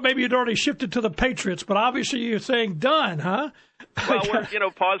 Yeah, I thought maybe you'd already shifted to the Patriots, but obviously you're saying done, huh? Well, we're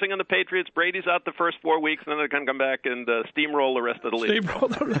pausing on the Patriots. Brady's out the first 4 weeks, and then they're going to come back and steamroll the rest of the league.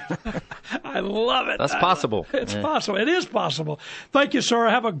 I love it. That's possible. It's possible. It is possible. Thank you, sir.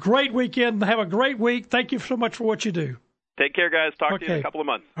 Have a great weekend. Have a great week. Thank you so much for what you do. Take care, guys. Talk to you in a couple of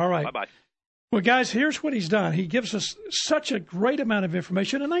months. All right. Bye-bye. Well, guys, here's what he's done. He gives us such a great amount of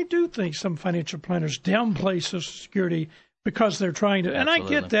information, and I do think some financial planners downplay Social Security because they're trying to, and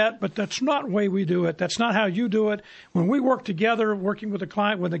Absolutely. I get that, but that's not the way we do it. That's not how you do it. When we work together, working with a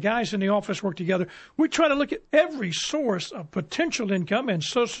client, when the guys in the office work together, we try to look at every source of potential income, and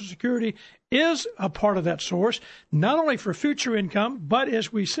Social Security is a part of that source, not only for future income, but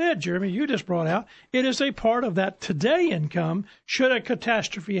as we said, Jeremy, you just brought out, it is a part of that today income should a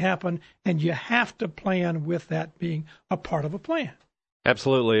catastrophe happen, and you have to plan with that being a part of a plan.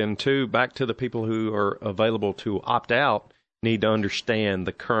 Absolutely. And two, back to the people who are available to opt out, need to understand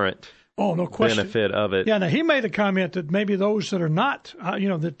the current no question. benefit of it. Yeah, now he made a comment that maybe those that are not,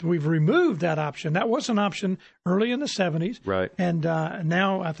 that we've removed that option. That was an option early in the 70s. Right. And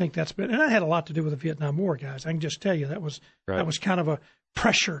now I think that's been, and that had a lot to do with the Vietnam War, guys. I can just tell you that was kind of a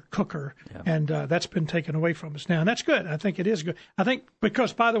pressure cooker, and that's been taken away from us now. And that's good. I think it is good. I think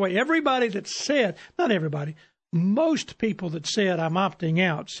because, by the way, everybody that said, not everybody, most people that said I'm opting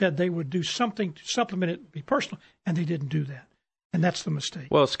out said they would do something to supplement it, be personal, and they didn't do that. And that's the mistake.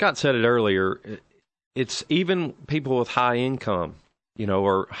 Well, Scott said it earlier. It's even people with high income,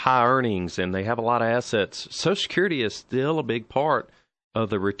 or high earnings, and they have a lot of assets. Social Security is still a big part of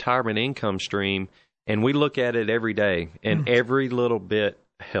the retirement income stream, and we look at it every day, and every little bit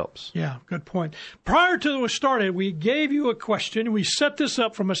helps. Yeah, good point. Prior to we started, we gave you a question. We set this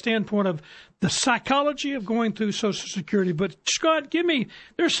up from a standpoint of the psychology of going through Social Security. But Scott,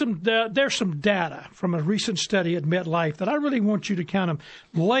 there's some data from a recent study at MetLife that I really want you to kind of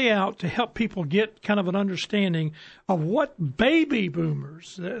lay out to help people get kind of an understanding of what baby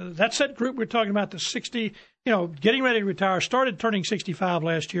boomers, that's that group we're talking about, the 60, getting ready to retire, started turning 65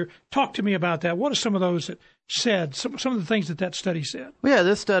 last year. Talk to me about that. What are some of those that said, some of the things that study said? Well, yeah,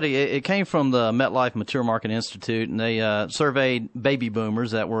 this study, it came from the MetLife Mature Market Institute, and they surveyed baby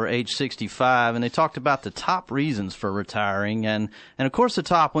boomers that were age 65, and they talked about the top reasons for retiring. And of course, the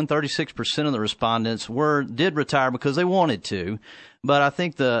top one, 36% of the respondents did retire because they wanted to. But I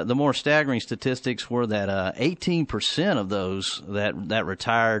think the more staggering statistics were that 18% of those that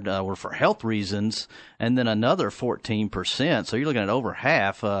retired were for health reasons, and then another 14%. So you're looking at over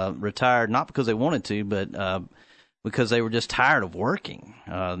half retired not because they wanted to, but because they were just tired of working,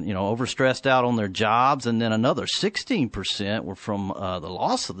 overstressed out on their jobs, and then another 16% were from the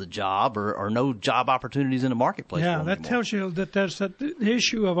loss of the job or no job opportunities in the marketplace. Yeah, that tells you that there's the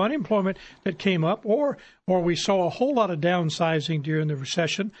issue of unemployment that came up, or we saw a whole lot of downsizing during the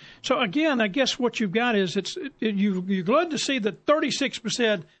recession. So again, I guess what you've got is you're glad to see that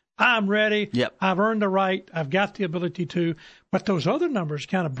 36%. I'm ready. Yep. I've earned the right. I've got the ability to. But those other numbers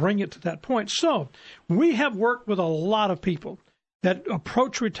kind of bring it to that point. So we have worked with a lot of people that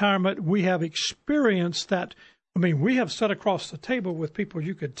approach retirement. We have experienced that. I mean, we have sat across the table with people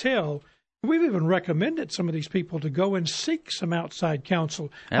you could tell. We've even recommended some of these people to go and seek some outside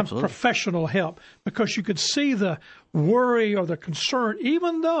counsel and professional help because you could see the worry or the concern,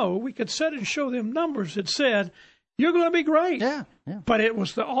 even though we could sit and show them numbers that said, you're going to be great. Yeah. But it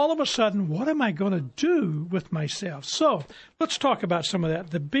was all of a sudden, what am I going to do with myself? So let's talk about some of that.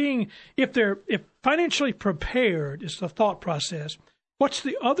 If financially prepared is the thought process, What's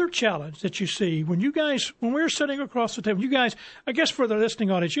the other challenge that you see when we're sitting across the table? You guys, I guess for the listening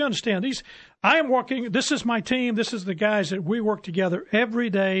audience, you understand this is my team. This is the guys that we work together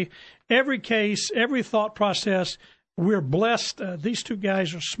every day, every case, every thought process. We're blessed. These two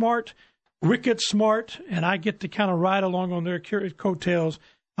guys are smart, wicked smart, and I get to kind of ride along on their coattails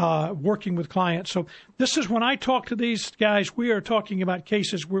working with clients. So this is when I talk to these guys, we are talking about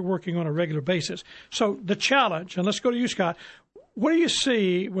cases we're working on a regular basis. So the challenge, and let's go to you, Scott. What do you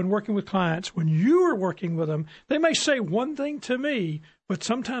see when working with clients, when you are working with them? They may say one thing to me, but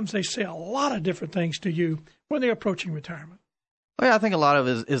sometimes they say a lot of different things to you when they're approaching retirement. Well, I think a lot of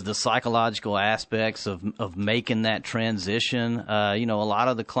it is the psychological aspects of making that transition. A lot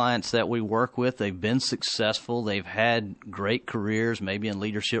of the clients that we work with, they've been successful. They've had great careers, maybe in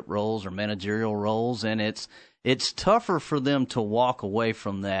leadership roles or managerial roles, and it's tougher for them to walk away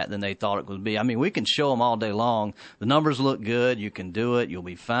from that than they thought it would be. I mean, we can show them all day long. The numbers look good. You can do it. You'll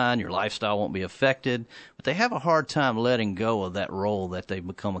be fine. Your lifestyle won't be affected. But they have a hard time letting go of that role that they've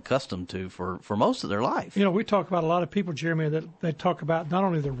become accustomed to for most of their life. We talk about a lot of people, Jeremy, that they talk about not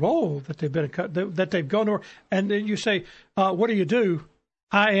only the role that they've gone to, and then you say, what do you do?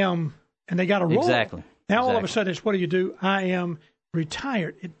 I am, and they got a role. Exactly. Now all of a sudden it's, what do you do? I am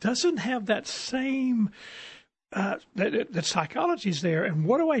retired. It doesn't have that same... the psychology's there, and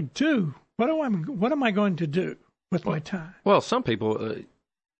what do I do? What am I going to do with my time? Well, some people,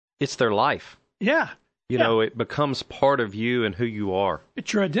 it's their life. Yeah. It becomes part of you and who you are.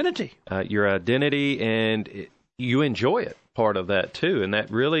 It's your identity. And you enjoy it. Part of that too, and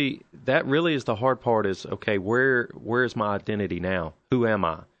that really is the hard part. Is okay. Where's my identity now? Who am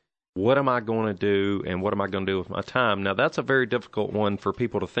I? What am I going to do, and what am I going to do with my time? Now, that's a very difficult one for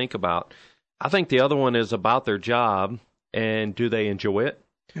people to think about. I think the other one is about their job, and do they enjoy it?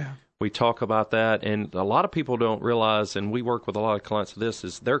 Yeah. We talk about that, and a lot of people don't realize, and we work with a lot of clients with this,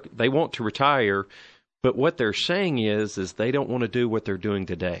 is they want to retire, but what they're saying is they don't want to do what they're doing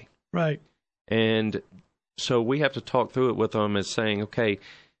today. Right. And so we have to talk through it with them as saying, okay,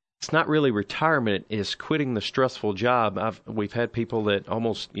 it's not really retirement, it's quitting the stressful job. We've had people that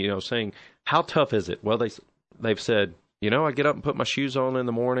almost, saying, how tough is it? Well, they've said, I get up and put my shoes on in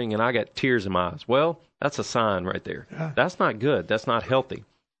the morning and I got tears in my eyes. Well, that's a sign right there. Yeah. That's not good. That's not healthy.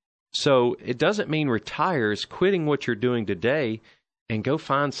 So it doesn't mean retire. It's quitting what you're doing today and go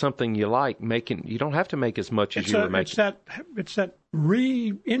find something you like. You don't have to make as much as you were making. It's that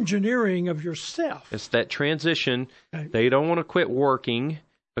re-engineering of yourself. It's that transition. Okay. They don't want to quit working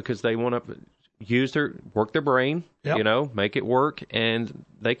because they want to work their brain, make it work, and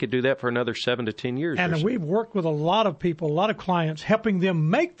they could do that for another 7 to 10 years. And we've worked with a lot of people, a lot of clients, helping them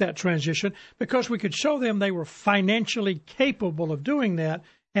make that transition because we could show them they were financially capable of doing that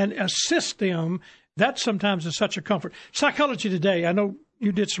and assist them. That sometimes is such a comfort. Psychology Today, I know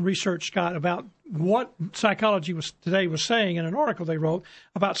you did some research, Scott, about what Psychology Today was saying in an article they wrote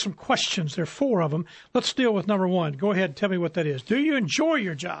about some questions. There are 4 of them. Let's deal with number 1. Go ahead and tell me what that is. Do you enjoy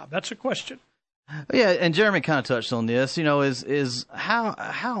your job? That's a question. Yeah, and Jeremy kind of touched on this. Is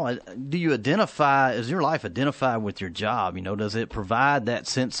how do you identify? Is your life identified with your job? Does it provide that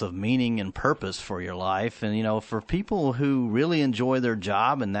sense of meaning and purpose for your life? And for people who really enjoy their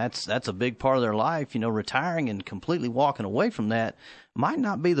job, and that's a big part of their life. Retiring and completely walking away from that might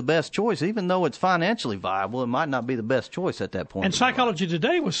not be the best choice, even though it's financially viable. It might not be the best choice at that point. And Psychology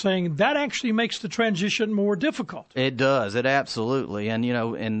Today was saying that actually makes the transition more difficult. It does. It absolutely. And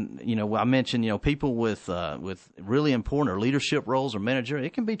I mentioned people with really important or leadership roles or manager.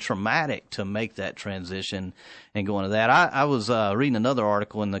 It can be traumatic to make that transition and go into that. I was reading another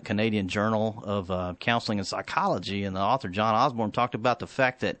article in the Canadian Journal of Counseling and Psychology, and the author John Osborne talked about the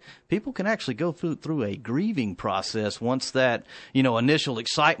fact that people can actually go through a grieving process once that initial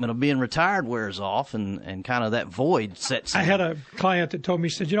excitement of being retired wears off and kind of that void sets in. I had a client that told me,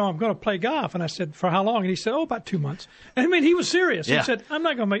 he said, I'm going to play golf. And I said, for how long? And he said, about 2 months. And I mean, he was serious. Yeah. He said, I'm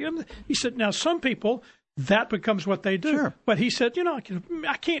not going to make it. He said, now some people, that becomes what they do. Sure. But he said,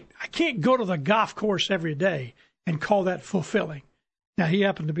 I can't go to the golf course every day and call that fulfilling. Now, he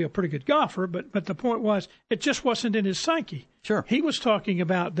happened to be a pretty good golfer, but the point was, it just wasn't in his psyche. Sure. He was talking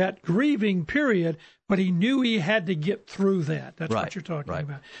about that grieving period, but he knew he had to get through that. That's right. What you're talking right.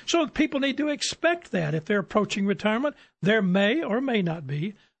 about. So people need to expect that. If they're approaching retirement, there may or may not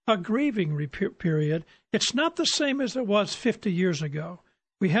be a grieving period. It's not the same as it was 50 years ago.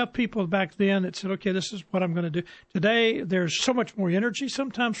 We have people back then that said, okay, this is what I'm going to do. Today, there's so much more energy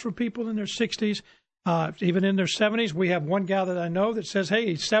sometimes for people in their 60s. Even in their 70s, we have one guy that I know that says, hey,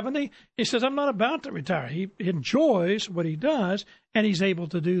 he's 70. He says, I'm not about to retire. He enjoys what he does, and he's able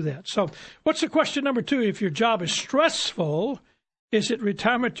to do that. So what's the question number 2? If your job is stressful, Is it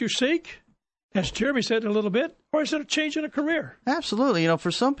retirement you seek? As Jeremy said a little bit, or is it a change in a career? Absolutely.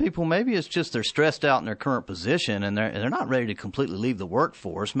 For some people, maybe it's just they're stressed out in their current position and they're not ready to completely leave the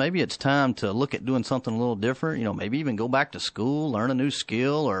workforce. Maybe it's time to look at doing something a little different. Maybe even go back to school, learn a new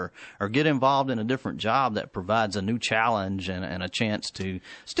skill, or get involved in a different job that provides a new challenge and a chance to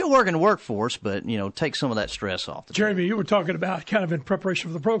still work in the workforce, but, take some of that stress off. Jeremy, you were talking about kind of in preparation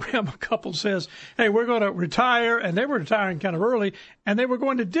for the program, a couple says, hey, we're going to retire, and they were retiring kind of early, and they were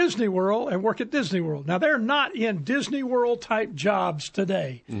going to Disney World and work at Disney World. Now, they're not in Disney World type jobs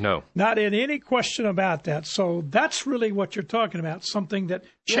today. No. Not in any question about that. So that's really what you're talking about, something that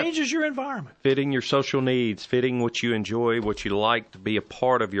changes your environment. Fitting your social needs, fitting what you enjoy, what you like to be a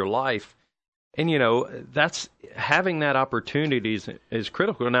part of your life. And, that's having that opportunity is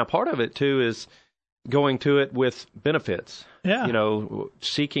critical. Now, part of it, too, is going to it with benefits. Yeah.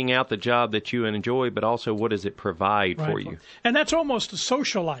 Seeking out the job that you enjoy, but also what does it provide for you? And that's almost a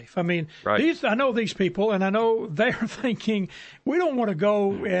social life. I mean, I know these people, and I know they're thinking, we don't want to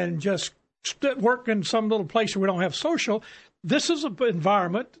go and just work in some little place where we don't have social. This is an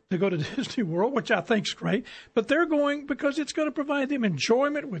environment to go to Disney World, which I think is great, but they're going because it's going to provide them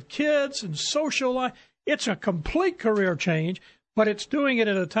enjoyment with kids and social life. It's a complete career change, but it's doing it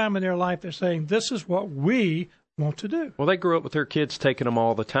at a time in their life they're saying, this is what we want to do. Well, they grew up with their kids taking them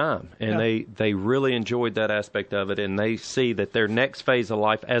all the time, and they really enjoyed that aspect of it, and they see that their next phase of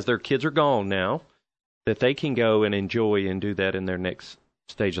life, as their kids are gone now, that they can go and enjoy and do that in their next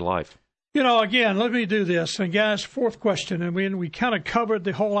stage of life. Again, let me do this. And guys, fourth question. I mean, we kind of covered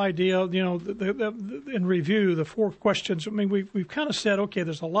the whole idea, in review, the four questions. I mean, we've kind of said, okay,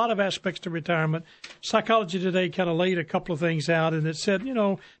 there's a lot of aspects to retirement. Psychology Today kind of laid a couple of things out, and it said,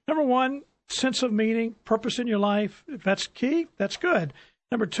 number one, sense of meaning, purpose in your life. If that's key, that's good.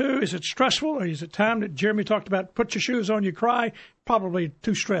 Number two, is it stressful, or is it time that Jeremy talked about, put your shoes on, you cry? Probably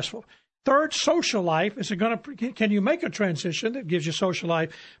too stressful. Third, social life. Can you make a transition that gives you social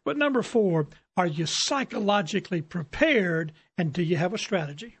life? But number four, are you psychologically prepared, and do you have a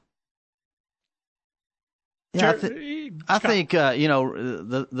strategy? Yeah, I think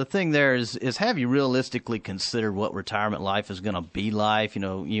the thing there is have you realistically considered what retirement life is going to be like?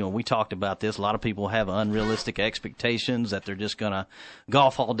 We talked about this. A lot of people have unrealistic expectations that they're just going to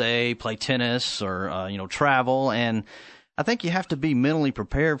golf all day, play tennis, or travel, and I think you have to be mentally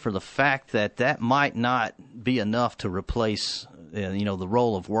prepared for the fact that might not be enough to replace, the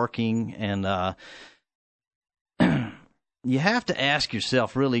role of working. And you have to ask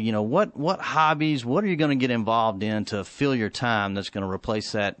yourself, really, what hobbies, what are you going to get involved in to fill your time that's going to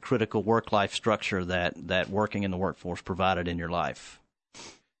replace that critical work-life structure that working in the workforce provided in your life?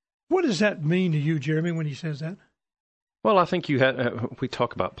 What does that mean to you, Jeremy, when he says that? Well, I think we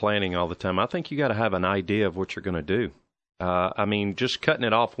talk about planning all the time. I think you got to have an idea of what you're going to do. Just cutting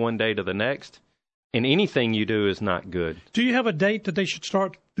it off one day to the next, and anything you do is not good. Do you have a date that they should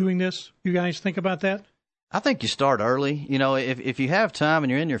start doing this? You guys think about that? I think you start early. If you have time and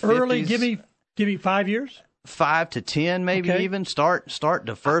you're in your 50s. Early, give me 5 years? 5 to 10, maybe even. Start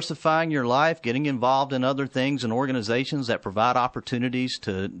diversifying your life, getting involved in other things and organizations that provide opportunities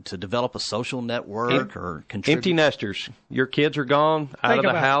to develop a social network or contribute. Empty nesters. Your kids are gone, out of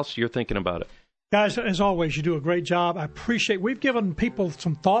the house, you're thinking about it. Guys, as always, you do a great job. I appreciate. We've given people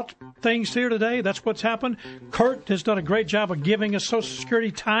some thought things here today. That's what's happened. Kurt has done a great job of giving us Social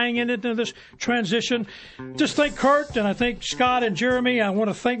Security, tying it into this transition. Just thank Kurt, and I thank Scott and Jeremy. I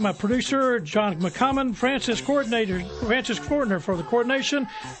want to thank my producer, John McCummon, Francis Fortner for the coordination,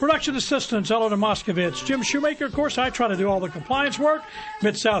 production assistants, Eleanor Moskovitz, Jim Shoemaker. Of course, I try to do all the compliance work.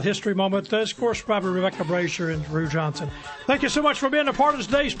 Mid-South History Moment. Of course, Robert Rebecca Brazier and Drew Johnson. Thank you so much for being a part of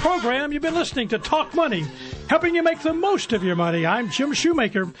today's program. You've been listening to Talk Money, helping you make the most of your money. I'm Jim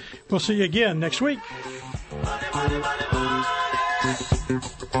Shoemaker. We'll see you again next week.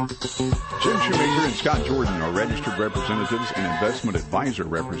 Jim Shoemaker and Scott Jordan are registered representatives and investment advisor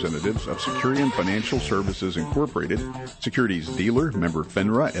representatives of Securian Financial Services Incorporated, securities dealer, member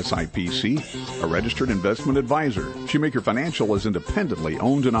FINRA, SIPC, a registered investment advisor. Shoemaker Financial is independently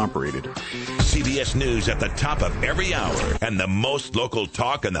owned and operated. CBS News at the top of every hour and the most local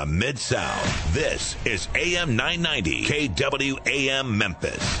talk in the Mid-South. This is AM 990 KWAM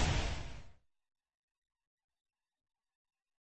Memphis.